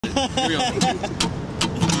Here we go.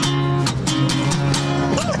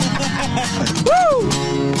 Woo!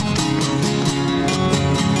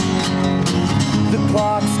 The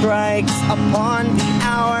clock strikes upon the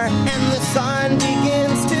hour and the sun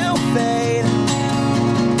begins to fade.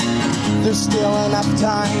 There's still enough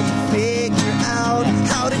time to figure out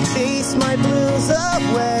how to chase my blues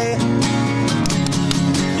away.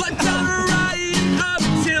 I've done right up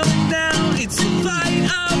till now. It's the light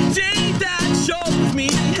of day that shows me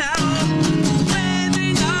how. When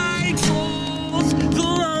the night falls, the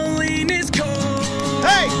loneliness calls.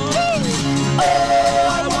 Hey! Oh, I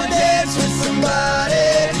wanna dance with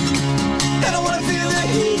somebody, and I wanna feel the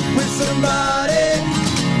heat with somebody.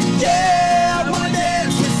 Yeah, I wanna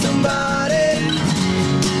dance with somebody,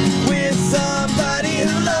 with somebody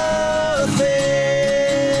who loves me.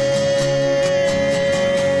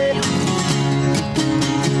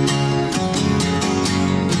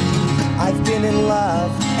 I've been in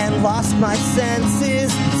love and lost my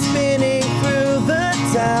senses, spinning through the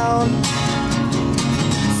town.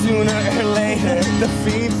 Sooner or later, the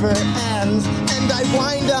fever ends, and I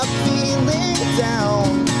wind up feeling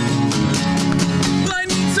down. I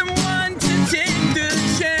need someone to take the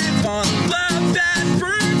chance on love that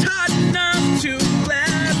burns hot enough to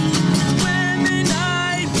last. When the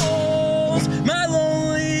night falls, my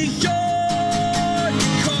lonely heart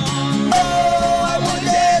calls. Oh, I wanna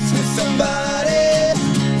dance with somebody,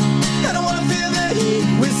 and I wanna feel the heat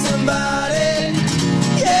with somebody.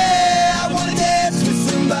 Yeah, I wanna dance with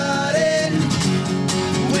somebody,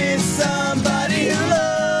 with somebody who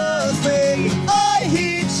loves me. I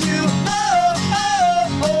hate you, oh,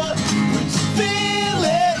 oh, oh. Would you feel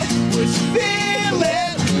it? Would you feel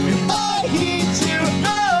it? I hate you,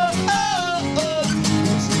 oh, oh, oh.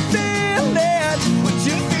 Would you feel it? Would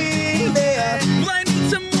you feel it? I need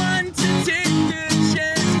someone to take the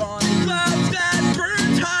chance on love that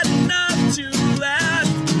burns hot enough to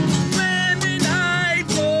last. When the night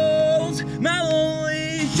falls, my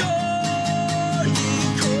lonely heart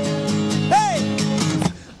calls. Hey!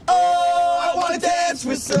 Oh, I wanna dance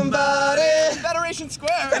with somebody, Federation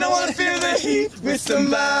Square! and I wanna feel the heat with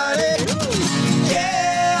somebody.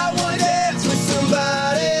 Yeah, I wanna dance with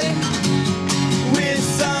somebody, with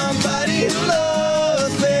somebody who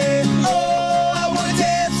loves me. Oh, I wanna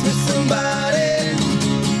dance with somebody,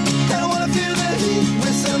 and I wanna feel the heat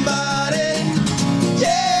with somebody.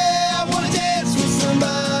 Yeah, I wanna dance with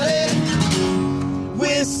somebody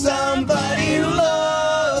who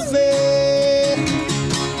loves me.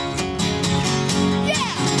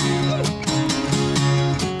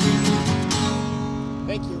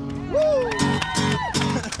 Thank you.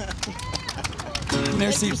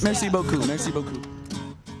 Merci beaucoup, merci beaucoup.